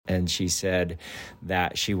and she said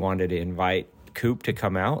that she wanted to invite Coop to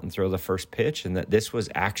come out and throw the first pitch, and that this was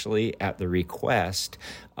actually at the request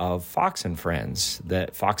of Fox and Friends.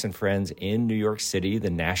 That Fox and Friends in New York City, the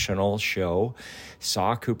national show,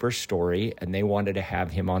 saw Cooper's story, and they wanted to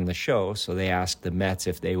have him on the show, so they asked the Mets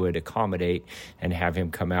if they would accommodate and have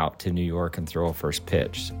him come out to New York and throw a first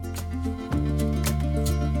pitch.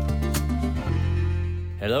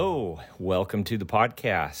 Hello, welcome to the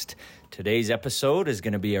podcast. Today's episode is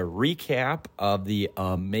going to be a recap of the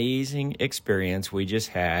amazing experience we just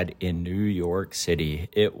had in New York City.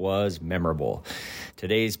 It was memorable.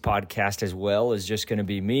 Today's podcast as well is just going to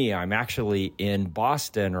be me. I'm actually in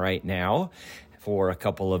Boston right now for a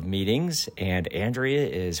couple of meetings, and Andrea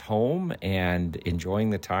is home and enjoying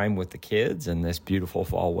the time with the kids and this beautiful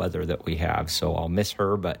fall weather that we have. So I'll miss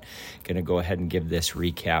her, but going to go ahead and give this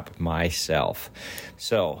recap myself.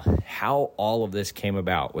 So how all of this came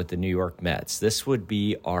about with the New York Mets. This would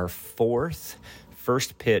be our fourth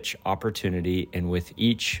first pitch opportunity, and with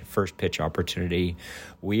each first pitch opportunity,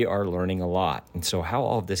 we are learning a lot. And so how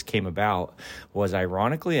all of this came about was,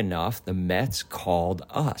 ironically enough, the Mets called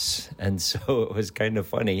us. And so it was kind of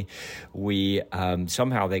funny. We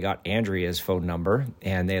somehow they got Andrea's phone number,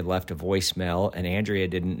 and they had left a voicemail, and Andrea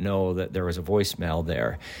didn't know that there was a voicemail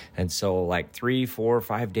there. And so like 3, 4,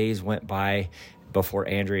 5 days went by before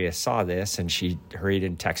Andrea saw this, and she hurried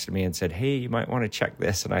and texted me and said, hey, you might want to check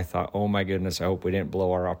this. And I thought, oh my goodness, I hope we didn't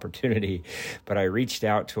blow our opportunity. But I reached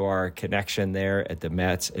out to our connection there at the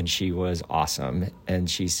Mets, and she was awesome. And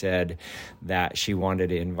she said that she wanted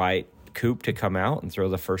to invite Coop to come out and throw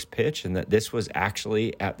the first pitch, and that this was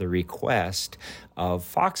actually at the request of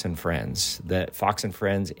Fox and Friends. That Fox and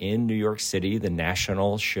Friends in New York City, the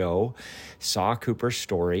national show, saw Cooper's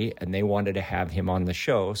story, and they wanted to have him on the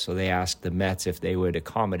show, so they asked the Mets if they would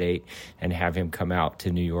accommodate and have him come out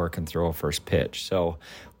to New York and throw a first pitch. So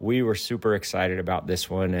we were super excited about this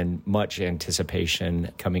one, and much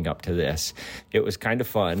anticipation coming up to this. It was kind of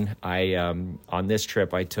fun. On this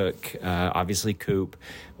trip, I took, obviously, Coop.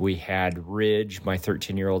 We had Ridge, my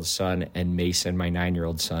 13-year-old son, and Mason, my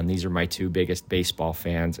 9-year-old son. These are my two biggest baseball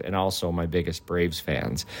fans, and also my biggest Braves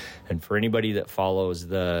fans. And for anybody that follows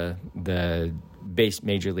the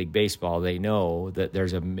Major League Baseball, they know that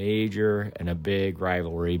there's a major and a big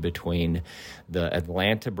rivalry between the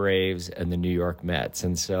Atlanta Braves and the New York Mets.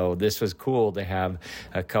 And so this was cool to have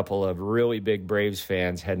a couple of really big Braves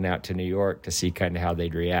fans heading out to New York to see kind of how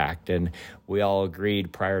they'd react. And we all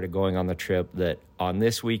agreed prior to going on the trip that on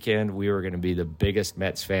this weekend, we were going to be the biggest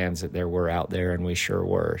Mets fans that there were out there, and we sure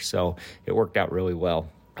were. So it worked out really well.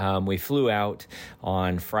 We flew out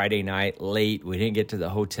on Friday night late. We didn't get to the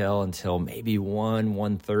hotel until maybe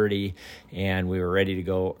 1:30, and we were ready to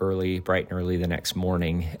go early, bright and early the next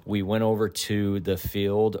morning. We went over to the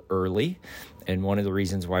field early, and one of the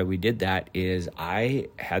reasons why we did that is I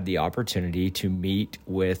had the opportunity to meet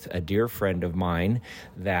with a dear friend of mine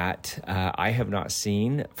that I have not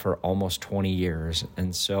seen for almost 20 years.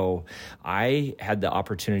 And so I had the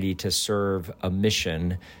opportunity to serve a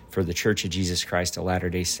mission for the Church of Jesus Christ of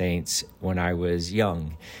Latter-day Saints when I was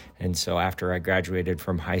young. And so after I graduated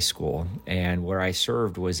from high school, and where I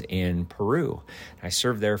served was in Peru. I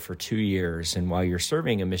served there for 2 years. And while you're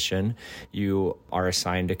serving a mission, you are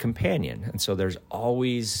assigned a companion. And so there's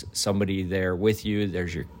always somebody there with you.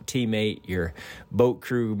 There's your teammate, your boat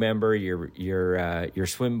crew member, your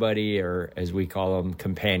swim buddy, or as we call them,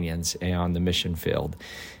 companions on the mission field.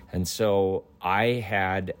 And so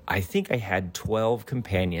I think I had 12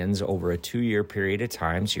 companions over a 2-year period of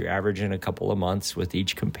time. So you're averaging a couple of months with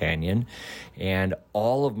each companion. And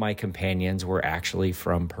all of my companions were actually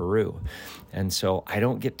from Peru. And so I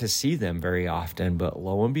don't get to see them very often, but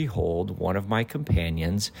lo and behold, one of my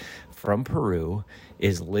companions from Peru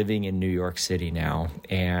is living in New York City now.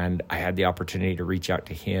 And I had the opportunity to reach out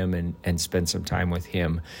to him and spend some time with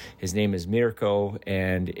him. His name is Mirko,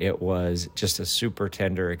 and it was just a super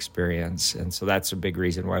tender experience. And so that's a big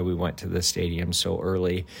reason why we went to the stadium so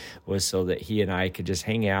early, was so that he and I could just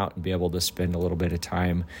hang out and be able to spend a little bit of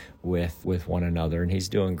time with one another. And he's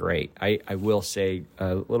doing great. I will say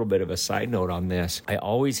a little bit of a side note on this. I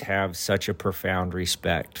always have such a profound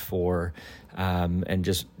respect for and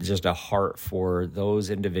just a heart for those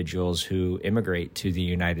individuals who immigrate to the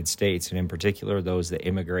United States, and in particular those that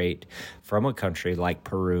immigrate from a country like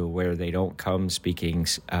Peru, where they don't come speaking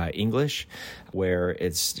English, where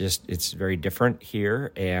it's very different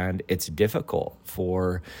here, and it's difficult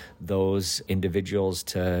for those individuals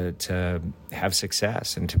to have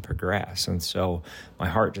success and to progress. And so my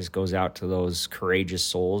heart just goes out to those courageous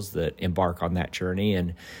souls that embark on that journey.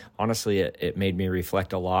 And honestly, it made me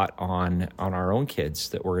reflect a lot on on our own kids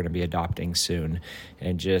that we're going to be adopting soon,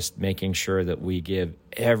 and just making sure that we give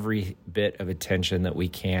every bit of attention that we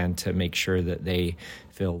can to make sure that they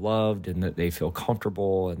feel loved and that they feel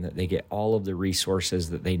comfortable and that they get all of the resources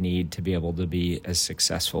that they need to be able to be as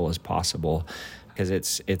successful as possible. Because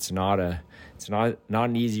it's not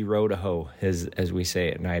an easy row to hoe, as we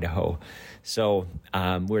say in Idaho. So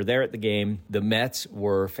we're there at the game. The Mets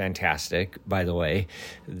were fantastic, by the way.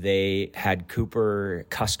 They had Cooper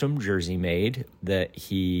custom jersey made, that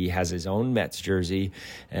he has his own Mets jersey,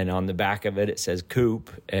 and on the back of it, it says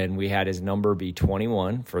Coop, and we had his number be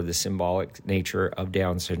 21 for the symbolic nature of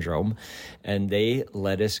Down syndrome. And they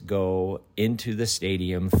let us go into the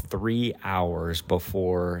stadium 3 hours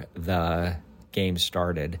before the game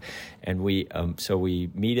started, and we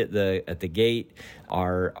meet at the gate.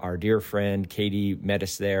 Our dear friend Katie met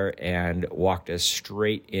us there and walked us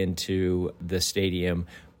straight into the stadium,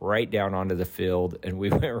 right down onto the field, and we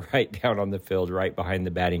went right down on the field, right behind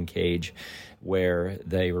the batting cage, where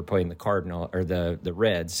they were playing the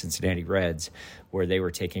Reds, Cincinnati Reds, where they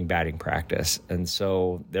were taking batting practice. And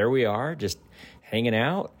so there we are, just hanging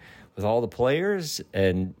out with all the players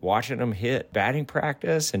and watching them hit batting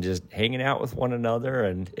practice and just hanging out with one another.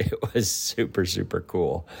 And it was super, super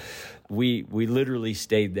cool. We literally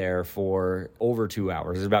stayed there for over 2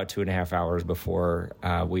 hours. It was about 2.5 hours before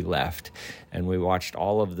we left. And we watched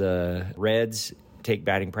all of the Reds take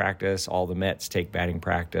batting practice, all the Mets take batting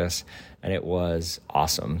practice. And it was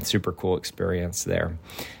awesome. Super cool experience there.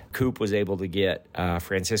 Coop was able to get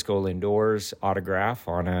Francisco Lindor's autograph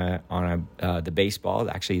on the baseball,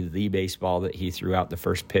 actually the baseball that he threw out the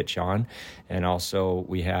first pitch on. And also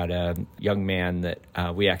we had a young man that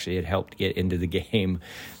we actually had helped get into the game.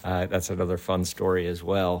 That's another fun story as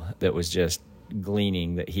well, that was just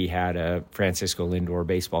gleaning that he had a Francisco Lindor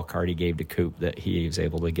baseball card he gave to Coop that he was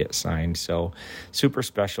able to get signed. So super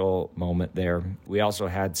special moment there. We also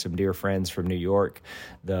had some dear friends from New York,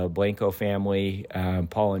 the Blanco family,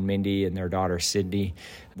 Paul and Mindy and their daughter Sydney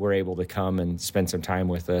were able to come and spend some time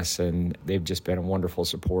with us, and they've just been a wonderful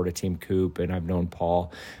support of Team Coop. And I've known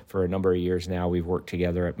Paul for a number of years now. We've worked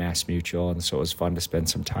together at Mass Mutual, and so it was fun to spend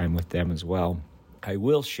some time with them as well. I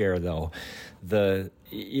will share, though,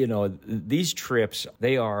 these trips,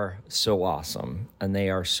 they are so awesome and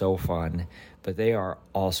they are so fun, but they are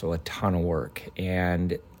also a ton of work.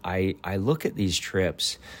 And I look at these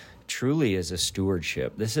trips truly as a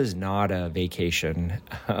stewardship. This is not a vacation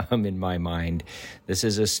in my mind. This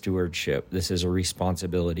is a stewardship. This is a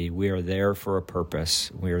responsibility. We are there for a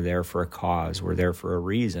purpose. We are there for a cause. We're there for a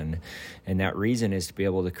reason. And that reason is to be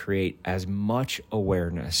able to create as much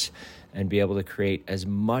awareness and be able to create as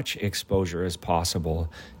much exposure as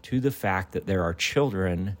possible to the fact that there are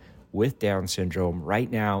children with Down syndrome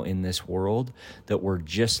right now in this world that were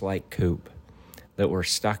just like Coop, that were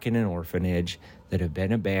stuck in an orphanage, that have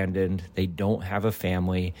been abandoned, they don't have a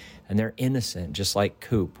family, and they're innocent, just like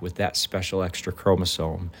Coop with that special extra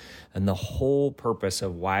chromosome. And the whole purpose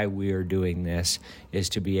of why we are doing this is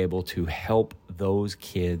to be able to help those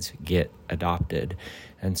kids get adopted.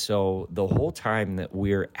 And so the whole time that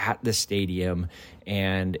we're at the stadium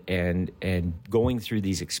and going through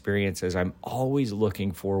these experiences, I'm always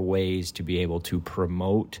looking for ways to be able to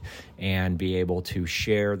promote and be able to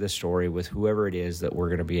share the story with whoever it is that we're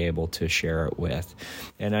going to be able to share it with.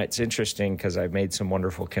 And it's interesting because I've made some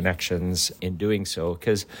wonderful connections in doing so,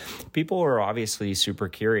 because people are obviously super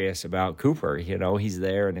curious about Cooper. You know, he's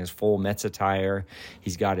there in his full Mets attire.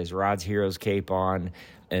 He's got his Rod's Heroes cape on.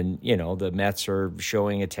 And, you know, the Mets are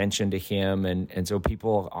showing attention to him. And so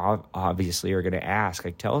people obviously are going to ask,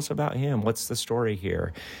 like, tell us about him. What's the story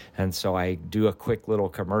here? And so I do a quick little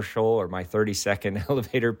commercial or my 30-second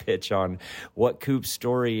elevator pitch on what Coop's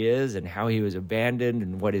story is and how he was abandoned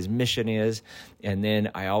and what his mission is. And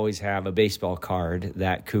then I always have a baseball card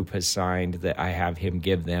that Coop has signed that I have him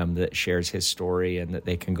give them that shares his story, and that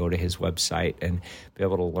they can go to his website and be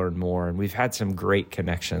able to learn more. And we've had some great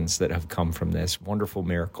connections that have come from this, wonderful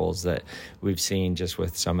miracles that we've seen just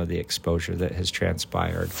with some of the exposure that has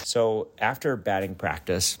transpired. So after batting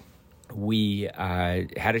practice, we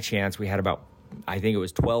had a chance. We had about, I think it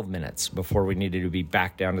was 12 minutes before we needed to be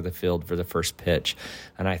back down to the field for the first pitch.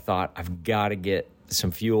 And I thought, I've got to get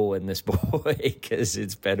some fuel in this boy because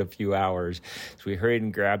it's been a few hours. So we hurried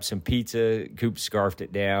and grabbed some pizza. Coop scarfed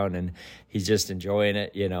it down and he's just enjoying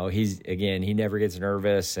it. You know, he never gets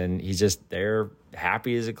nervous and he's just there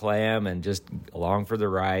happy as a clam and just along for the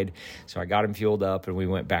ride. So I got him fueled up and we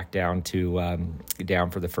went back down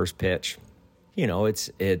for the first pitch.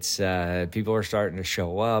 it's people are starting to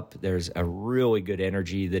show up. There's a really good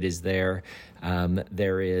energy that is there.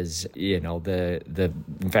 There is, in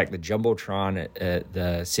fact, the Jumbotron at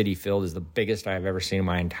the Citi Field is the biggest I've ever seen in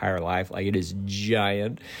my entire life. Like, it is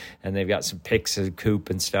giant, and they've got some pics of Coop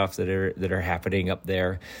and stuff that are happening up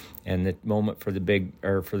there. And the moment for the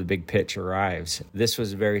big pitch arrives. This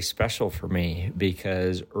was very special for me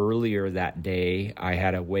because earlier that day I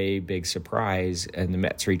had a way big surprise, and the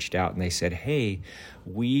Mets reached out and they said, "Hey,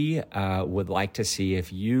 we would like to see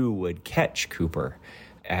if you would catch Cooper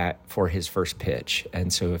for his first pitch,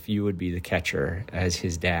 and so if you would be the catcher as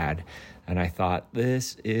his dad." And I thought,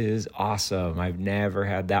 this is awesome. I've never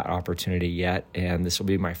had that opportunity yet, and this will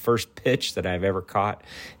be my first pitch that I've ever caught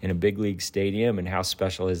in a big league stadium, and how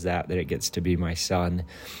special is that it gets to be my son.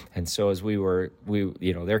 And so as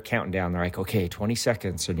they're counting down, they're like, okay, 20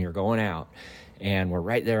 seconds, and you're going out. And we're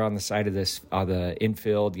right there on the side of the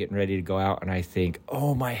infield, getting ready to go out. And I think,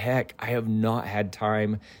 oh my heck, I have not had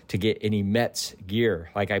time to get any Mets gear.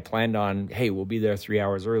 Like, I planned on, hey, we'll be there 3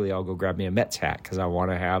 hours early. I'll go grab me a Mets hat because I want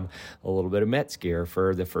to have a little bit of Mets gear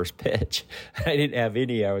for the first pitch. I didn't have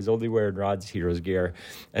any. I was only wearing Rod's Heroes gear.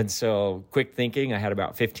 And so, quick thinking, I had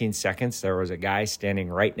about 15 seconds. There was a guy standing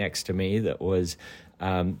right next to me that was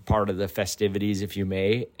part of the festivities, if you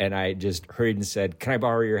may, and I just hurried and said, "Can I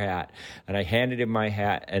borrow your hat?" And I handed him my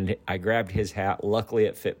hat, and I grabbed his hat. Luckily,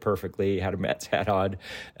 it fit perfectly. He had a Mets hat on,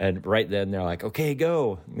 and right then they're like, "Okay,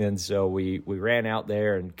 go!" And so we ran out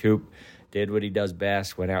there, and Coop did what he does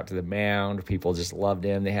best, went out to the mound. People just loved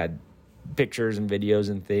him. They had pictures and videos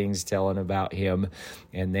and things telling about him,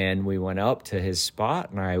 and then we went up to his spot,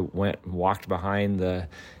 and I went and walked behind the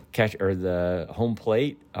home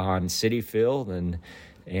plate on Citi Field and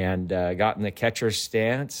got in the catcher's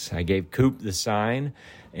stance. I gave Coop the sign,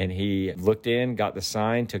 and he looked in, got the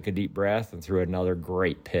sign, took a deep breath, and threw another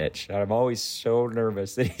great pitch. And I'm always so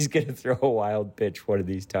nervous that he's going to throw a wild pitch one of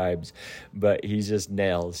these times, but he just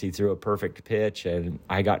nails. He threw a perfect pitch, and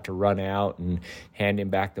I got to run out and hand him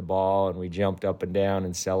back the ball, and we jumped up and down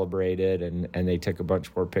and celebrated, and they took a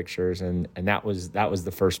bunch more pictures, and that was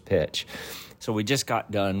the first pitch. So we just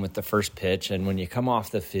got done with the first pitch, and when you come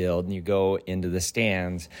off the field and you go into the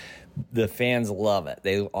stands, the fans love it.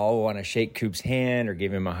 They all want to shake Coop's hand or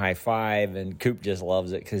give him a high five, and Coop just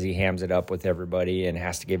loves it because he hams it up with everybody and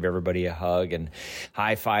has to give everybody a hug and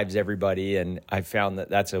high fives everybody. And I found that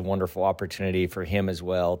that's a wonderful opportunity for him as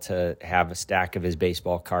well to have a stack of his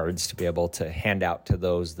baseball cards to be able to hand out to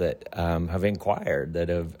those that have inquired, that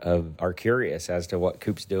are curious as to what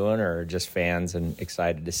Coop's doing, or just fans and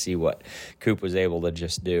excited to see what Coop was able to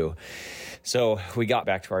just do. So we got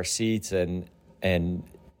back to our seats, and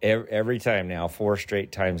every time now, 4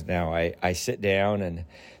 straight times now, I sit down, and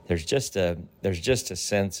there's just a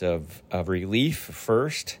sense of relief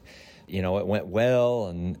first. It went well,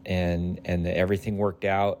 and everything worked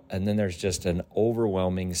out, and then there's just an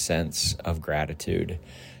overwhelming sense of gratitude,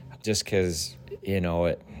 just because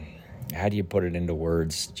how do you put it into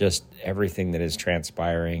words? Just everything that is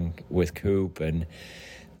transpiring with Coop, and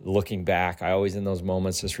looking back, I always in those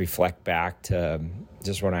moments just reflect back to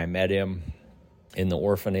just when I met him in the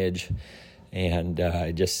orphanage, and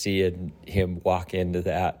just seeing him walk into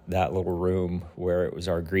that little room where it was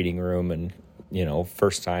our greeting room, and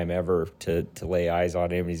first time ever to lay eyes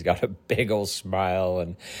on him. He's got a big old smile,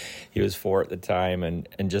 and he was 4 at the time, and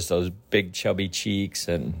just those big chubby cheeks,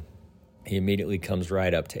 and he immediately comes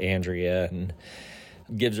right up to Andrea and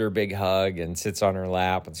gives her a big hug and sits on her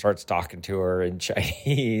lap and starts talking to her in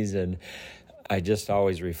Chinese. And I just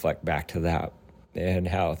always reflect back to that and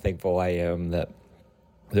how thankful I am that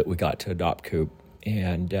we got to adopt Coop,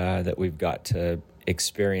 and that we've got to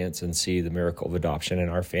experience and see the miracle of adoption in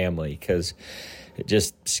our family, because it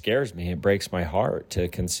just scares me. It breaks my heart to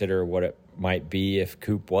consider what it might be if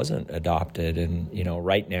Coop wasn't adopted. And,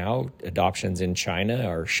 right now, adoptions in China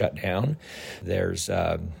are shut down.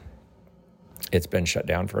 It's been shut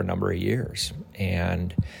down for a number of years.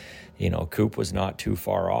 And, Coop was not too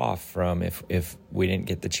far off from, if we didn't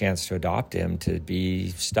get the chance to adopt him, to be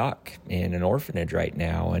stuck in an orphanage right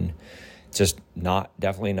now, and just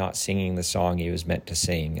definitely not singing the song he was meant to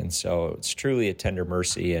sing. And so it's truly a tender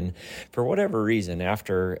mercy. And for whatever reason,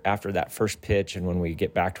 after that first pitch, and when we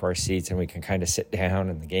get back to our seats and we can kind of sit down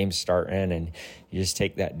and the game's starting and you just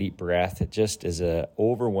take that deep breath, it just is an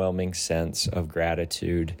overwhelming sense of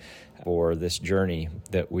gratitude for this journey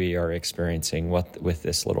that we are experiencing with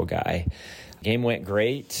this little guy. Game went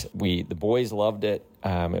great. The boys loved it.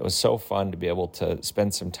 It was so fun to be able to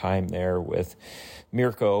spend some time there with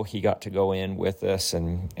Mirko. He got to go in with us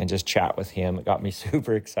and just chat with him. It got me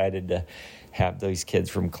super excited have these kids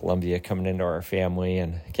from Colombia coming into our family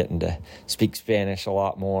and getting to speak Spanish a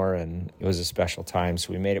lot more. And it was a special time.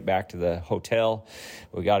 So we made it back to the hotel.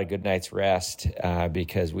 We got a good night's rest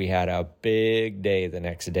because we had a big day the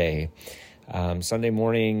next day. Sunday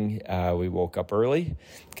morning, we woke up early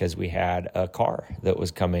because we had a car that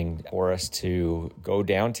was coming for us to go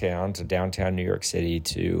downtown to downtown New York City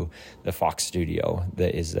to the Fox studio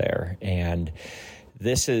that is there. And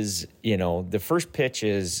this is, the first pitch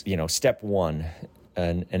is, step one,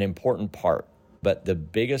 an important part. But the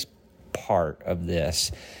biggest part of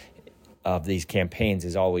these campaigns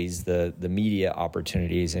is always the media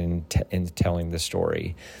opportunities in telling the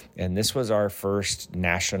story. And this was our first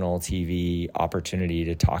national TV opportunity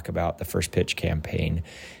to talk about the First Pitch campaign.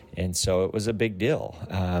 And so it was a big deal.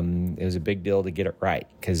 It was a big deal to get it right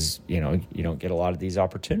because, you don't get a lot of these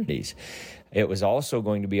opportunities. It was also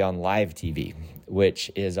going to be on live TV,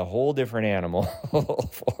 which is a whole different animal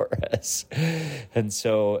for us. And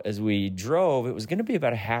so as we drove, it was going to be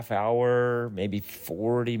about a half hour, maybe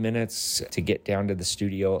 40 minutes to get down to the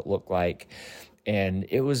studio, it looked like. And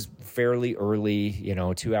it was fairly early,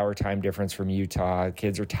 2-hour time difference from Utah.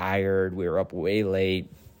 Kids are tired. We were up way late.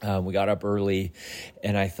 We got up early,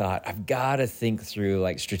 and I thought, I've got to think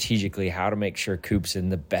through, strategically how to make sure Coop's in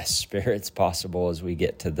the best spirits possible as we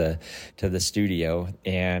get to the studio.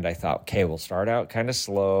 And I thought, okay, we'll start out kind of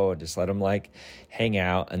slow and just let him hang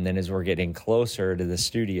out. And then as we're getting closer to the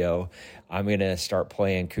studio, I'm going to start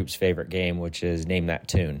playing Coop's favorite game, which is Name That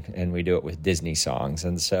Tune. And we do it with Disney songs.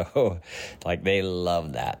 And so they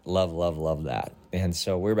love that, love that. And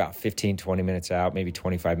so we're about 15, 20 minutes out, maybe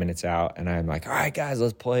 25 minutes out. And I'm like, all right, guys,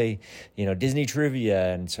 let's play, Disney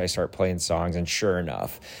trivia. And so I start playing songs. And sure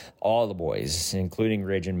enough, all the boys, including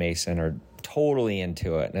Ridge and Mason, are totally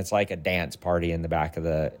into it. And it's like a dance party in the back of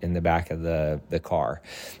the car.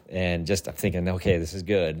 And just I'm thinking, okay, this is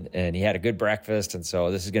good. And he had a good breakfast. And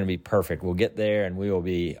so this is going to be perfect. We'll get there and we will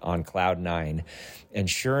be on cloud nine. And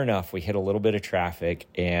sure enough, we hit a little bit of traffic,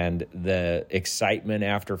 and the excitement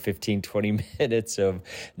after 15, 20 minutes of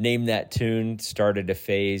Name That Tune started to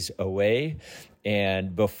phase away.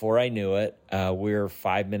 And before I knew it, we're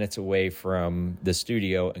 5 minutes away from the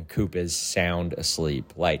studio, and Coop is sound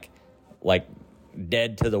asleep, like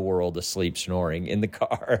dead to the world, asleep, snoring in the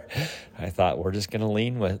car. I thought, we're just going to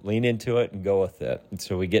lean into it and go with it. And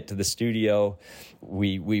so we get to the studio.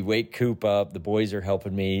 We wake Coop up. The boys are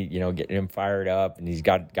helping me, getting him fired up, and he's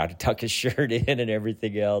got to tuck his shirt in and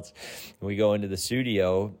everything else. And we go into the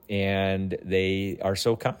studio, and they are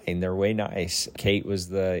so kind. They're way nice. Kate was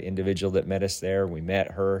the individual that met us there. We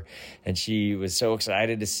met her, and she was so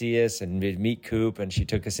excited to see us and meet Coop, and she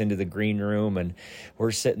took us into the green room, and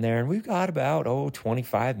we're sitting there, and we've got about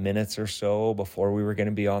 25 minutes or so before we were going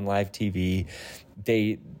to be on live TV.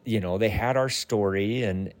 They had our story,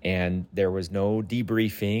 and there was no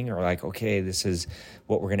debriefing or okay, this is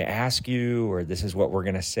what we're going to ask you, or this is what we're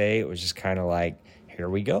going to say. It was just kind of here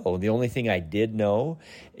we go. The only thing I did know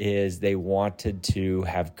is they wanted to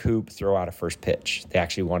have Coop throw out a first pitch. They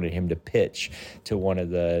actually wanted him to pitch to one of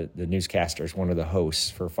the newscasters, one of the hosts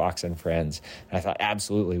for Fox and Friends. And I thought,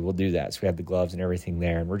 absolutely, we'll do that. So we had the gloves and everything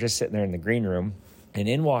there. And we're just sitting there in the green room. And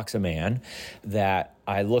in walks a man that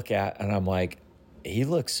I look at, and I'm like, he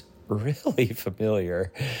looks really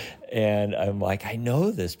familiar. And I'm like, I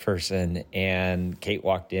know this person. And Kate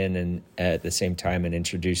walked in and at the same time and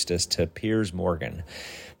introduced us to Piers Morgan,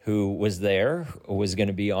 who was going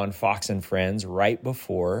to be on Fox and Friends right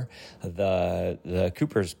before the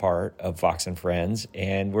Cooper's part of Fox and Friends.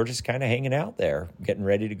 And we're just kind of hanging out there, getting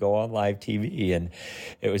ready to go on live TV. And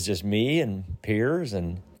it was just me and Piers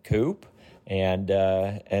and Coop and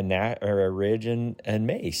Ridge and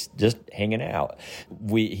Mace just hanging out.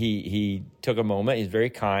 He took a moment. He's very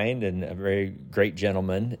kind and a very great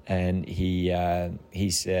gentleman. And he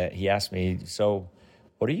asked me, so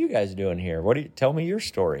what are you guys doing here? Tell me your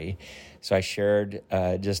story. So I shared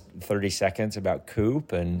just 30 seconds about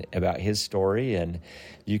Coop and about his story, and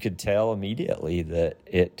you could tell immediately that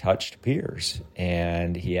it touched Piers.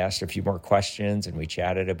 And he asked a few more questions, and we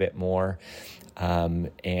chatted a bit more.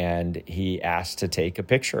 And he asked to take a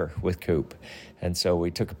picture with Coop. And so we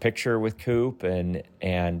took a picture with Coop, and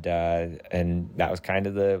that was kind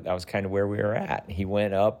of where we were at. He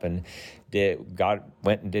went up and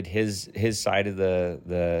went and did his side of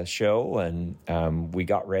the show, and we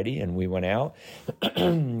got ready and we went out.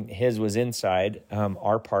 His was inside.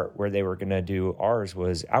 Our part where they were going to do ours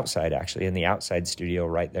was outside, actually, in the outside studio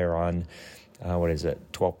right there on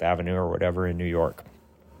 12th Avenue or whatever in New York.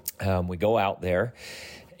 We go out there,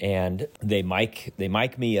 and they mic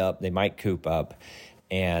me up, they mic Coop up,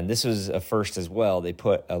 And this was a first as well. They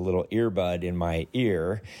put a little earbud in my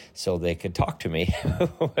ear so they could talk to me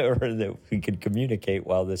or that we could communicate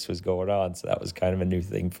while this was going on. So that was kind of a new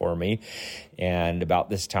thing for me. And about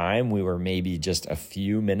this time, we were maybe just a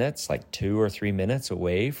few minutes, like 2 or 3 minutes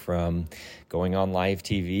away from going on live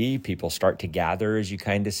TV. People start to gather, as you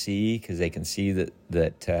kind of see, because they can see that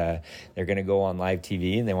they're going to go on live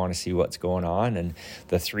TV and they want to see what's going on. And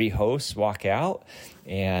the 3 hosts walk out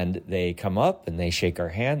and they come up and they shake our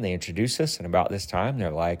hand. They introduce us. And about this time,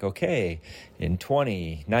 they're like, okay, in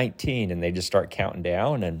 20, 19, and they just start counting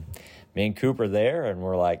down. And me and Cooper there, and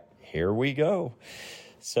we're like, here we go.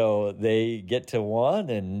 So they get to 1,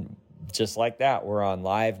 and just like that, we're on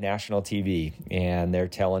live national TV, and they're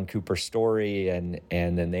telling Cooper's story, and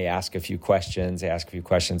then they ask a few questions. They ask a few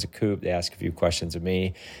questions of Coop. They ask a few questions of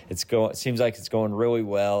me. It seems like it's going really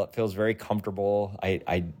well. It feels very comfortable.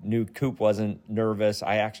 I knew Coop wasn't nervous.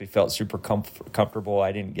 I actually felt super comfortable.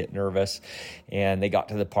 I didn't get nervous. And they got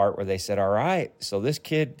to the part where they said, all right, so this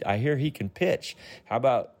kid, I hear he can pitch. How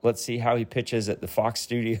about let's see how he pitches at the Fox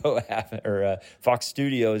Studio or Fox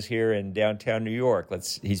Studios here in downtown New York.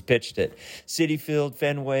 He's pitched at Citi Field,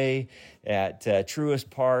 Fenway, at Truist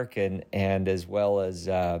Park, and as well as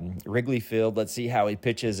Wrigley Field. Let's see how he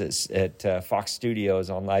pitches at Fox Studios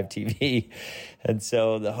on live TV. And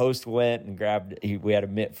so the host went and we had a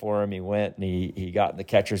mitt for him. He went and he got in the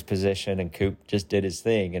catcher's position, and Coop just did his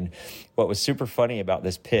thing. And what was super funny about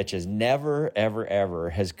this pitch is never, ever, ever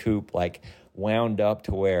has Coop wound up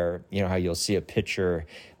to where, how you'll see a pitcher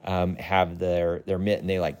have their mitt and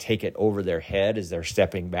they take it over their head as they're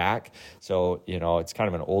stepping back. So, it's kind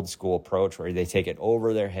of an old school approach where they take it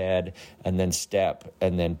over their head and then step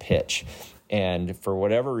and then pitch. And for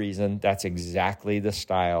whatever reason, that's exactly the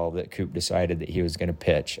style that Coop decided that he was going to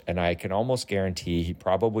pitch. And I can almost guarantee he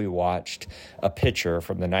probably watched a pitcher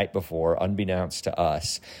from the night before, unbeknownst to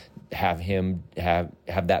us, have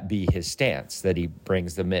that be his stance, that he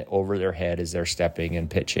brings the mitt over their head as they're stepping and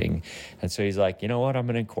pitching. And so he's like, you know what, I'm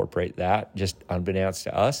going to incorporate that just unbeknownst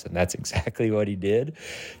to us. And that's exactly what he did.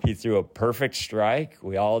 He threw a perfect strike.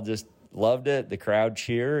 We all just loved it. The crowd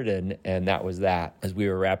cheered, and that was that. As we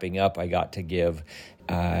were wrapping up, I got to give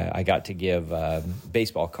a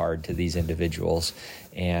baseball card to these individuals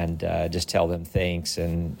and just tell them thanks,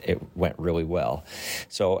 and it went really well.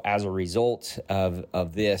 So as a result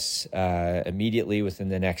of this, immediately within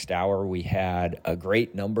the next hour, we had a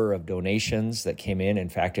great number of donations that came in. In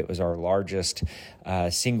fact, it was our largest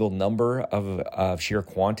single number of sheer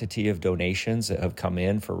quantity of donations that have come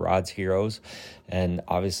in for Rod's Heroes. And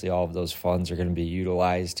obviously all of those funds are going to be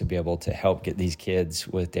utilized to be able to help get these kids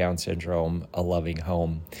with Down syndrome a loving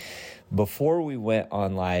home. Before we went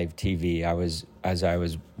on live TV, as I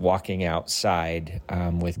was walking outside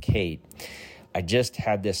with Kate, I just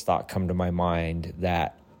had this thought come to my mind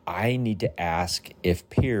that I need to ask if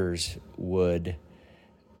Piers would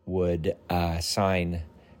sign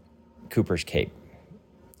Cooper's cape,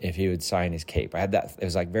 if he would sign his cape. I had that, it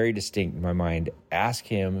was very distinct in my mind. Ask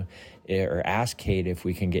him or ask Kate if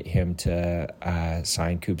we can get him to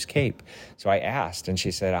sign Coop's cape. So I asked, and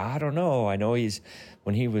she said, I don't know. I know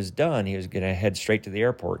when he was done, he was going to head straight to the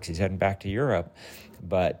airport because he's heading back to Europe.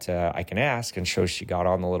 But I can ask. And so she got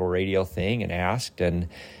on the little radio thing and asked. And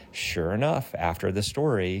sure enough, after the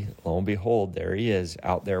story, lo and behold, there he is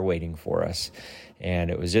out there waiting for us.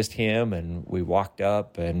 And it was just him, and we walked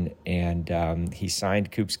up, and he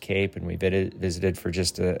signed Coop's cape, and we visited for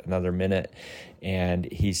just another minute. And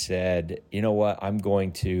he said, you know what, I'm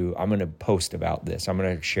going to post about this. I'm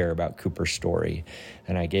going to share about Cooper's story.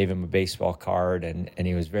 And I gave him a baseball card, and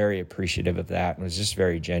he was very appreciative of that, and was just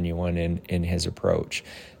very genuine in his approach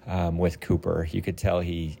with Cooper. You could tell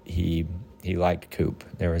he liked Coop.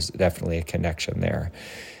 There was definitely a connection there.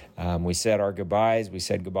 We said our goodbyes. We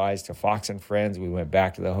said goodbyes to Fox and friends. We went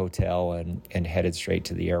back to the hotel and headed straight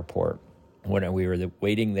to the airport. When we were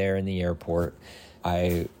waiting there in the airport,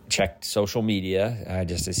 I checked social media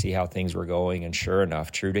just to see how things were going. And sure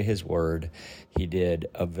enough, true to his word, he did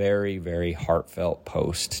a very, very heartfelt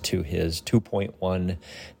post to his 2.1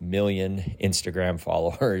 million Instagram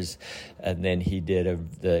followers. And then he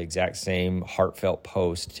did the exact same heartfelt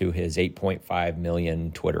post to his 8.5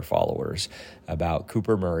 million Twitter followers about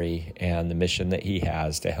Cooper Murray and the mission that he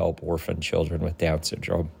has to help orphan children with Down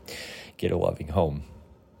syndrome get a loving home.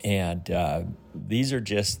 And these are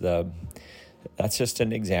just that's just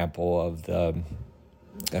an example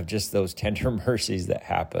of just those tender mercies that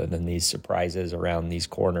happen and these surprises around these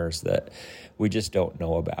corners that we just don't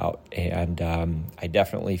know about. And I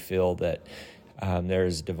definitely feel that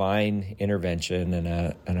there's divine intervention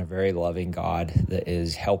and a very loving God that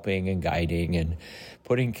is helping and guiding and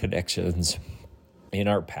putting connections in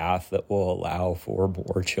our path that will allow for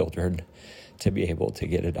more children to be able to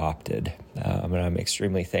get adopted. And I'm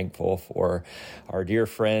extremely thankful for our dear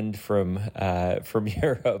friend from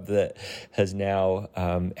Europe that has now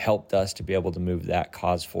helped us to be able to move that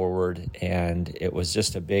cause forward. And it was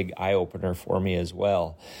just a big eye-opener for me as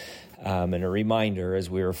well. And a reminder as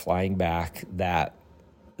we were flying back that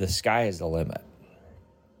the sky is the limit.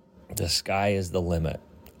 The sky is the limit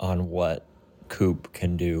on what Coop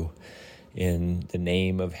can do in the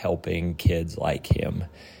name of helping kids like him.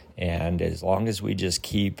 And as long as we just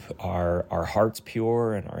keep our hearts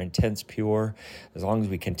pure and our intents pure, as long as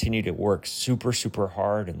we continue to work super, super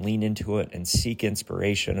hard and lean into it and seek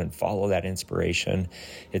inspiration and follow that inspiration,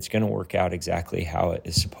 it's going to work out exactly how it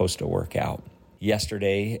is supposed to work out.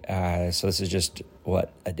 Yesterday, so this is just, 2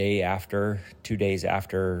 days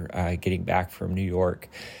after getting back from New York,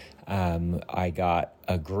 I got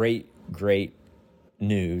a great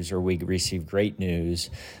news, or we received great news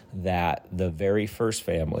that the very first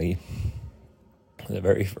family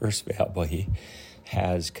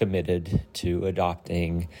has committed to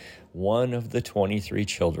adopting one of the 23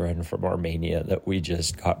 children from Armenia that we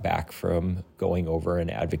just got back from going over and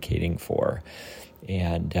advocating for.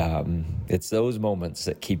 And it's those moments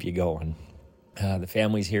that keep you going. The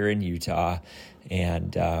family's here in Utah,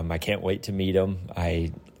 and I can't wait to meet them.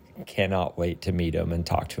 I cannot wait to meet them and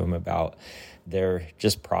talk to them about their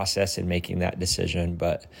just process in making that decision.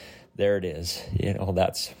 But there it is.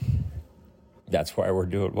 That's why we're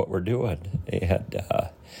doing what we're doing. And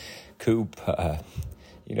Coop,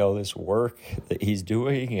 this work that he's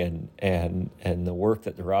doing and the work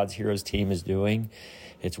that the Rods Heroes team is doing,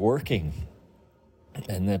 it's working.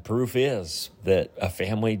 And the proof is that a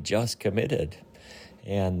family just committed.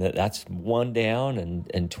 And that's one down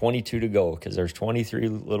and 22 to go, because there's 23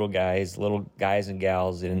 little guys and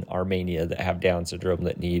gals in Armenia that have Down syndrome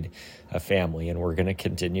that need a family, and we're going to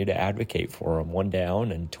continue to advocate for them. One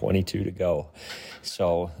down and 22 to go.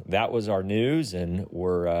 So that was our news, and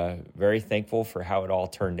we're very thankful for how it all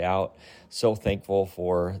turned out. So thankful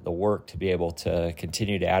for the work to be able to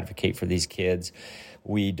continue to advocate for these kids.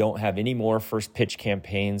 We don't have any more first pitch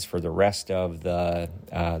campaigns for the rest of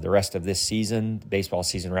this season. The baseball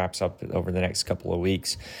season wraps up over the next couple of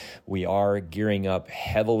weeks. We are gearing up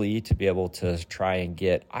heavily to be able to try and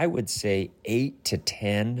get, I would say, 8 to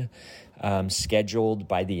 10 scheduled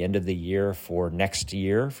by the end of the year for next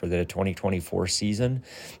year, for the 2024 season.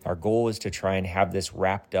 Our goal is to try and have this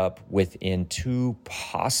wrapped up within 2,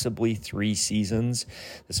 possibly 3 seasons.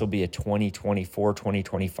 This will be a 2024,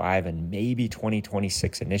 2025, and maybe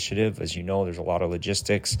 2026 initiative. As you know, there's a lot of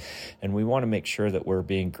logistics, and we want to make sure that we're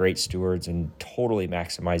being great stewards and totally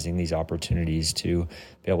maximizing these opportunities to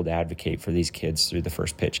be able to advocate for these kids through the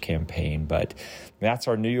first pitch campaign. But that's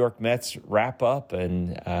our New York Mets wrap up,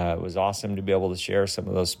 and it was awesome to be able to share some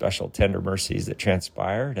of those special tender mercies that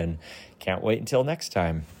transpired, and can't wait until next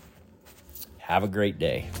time. Have a great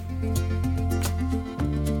day.